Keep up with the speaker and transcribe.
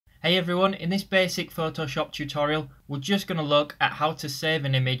Hey everyone, in this basic Photoshop tutorial, we're just going to look at how to save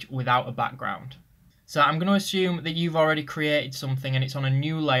an image without a background. So I'm going to assume that you've already created something and it's on a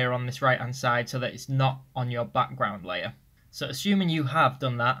new layer on this right hand side so that it's not on your background layer. So assuming you have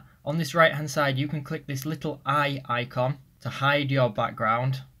done that, on this right hand side you can click this little eye icon to hide your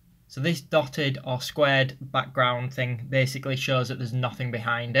background. So this dotted or squared background thing basically shows that there's nothing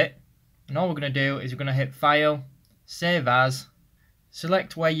behind it. And all we're going to do is we're going to hit File, Save As,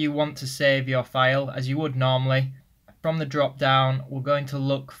 select where you want to save your file as you would normally. From the drop down we're going to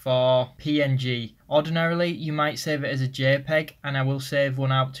look for PNG. Ordinarily you might save it as a JPEG, and I will save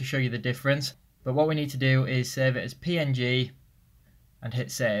one out to show you the difference, but what we need to do is save it as PNG and hit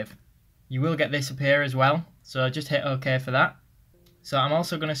save. You will get this appear as well, so just hit OK for that. So I'm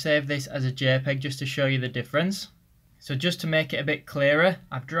also going to save this as a JPEG just to show you the difference. So just to make it a bit clearer,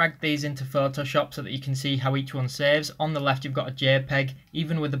 I've dragged these into Photoshop so that you can see how each one saves. On the left you've got a JPEG.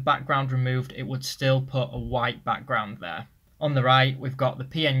 Even with the background removed, it would still put a white background there. On the right we've got the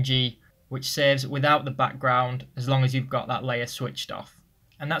PNG, which saves without the background as long as you've got that layer switched off.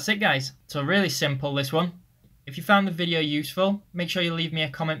 And that's it guys. So really simple, this one. If you found the video useful, make sure you leave me a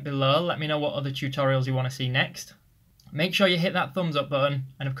comment below. Let me know what other tutorials you want to see next. Make sure you hit that thumbs up button,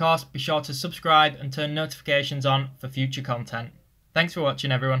 and of course be sure to subscribe and turn notifications on for future content. Thanks for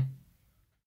watching everyone.